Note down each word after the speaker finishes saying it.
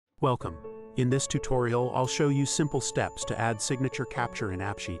Welcome. In this tutorial, I'll show you simple steps to add signature capture in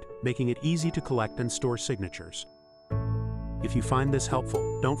AppSheet, making it easy to collect and store signatures. If you find this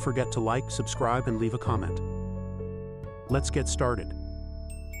helpful, don't forget to like, subscribe, and leave a comment. Let's get started.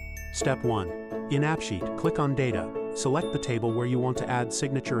 Step 1. In AppSheet, click on Data, select the table where you want to add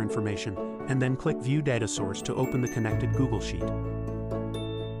signature information, and then click View Data Source to open the connected Google Sheet.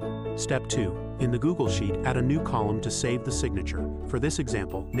 Step 2. In the Google Sheet, add a new column to save the signature. For this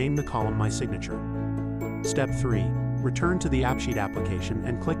example, name the column My Signature. Step 3. Return to the AppSheet application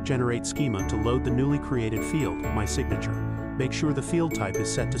and click Generate Schema to load the newly created field, My Signature. Make sure the field type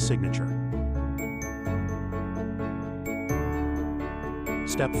is set to Signature.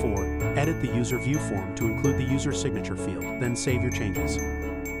 Step 4. Edit the user view form to include the user signature field, then save your changes.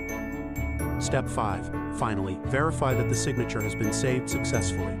 Step 5. Finally, verify that the signature has been saved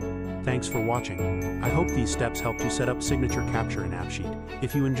successfully. Thanks for watching. I hope these steps helped you set up signature capture in AppSheet.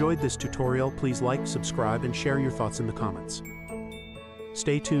 If you enjoyed this tutorial, please like, subscribe, and share your thoughts in the comments.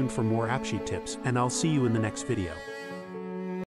 Stay tuned for more AppSheet tips, and I'll see you in the next video.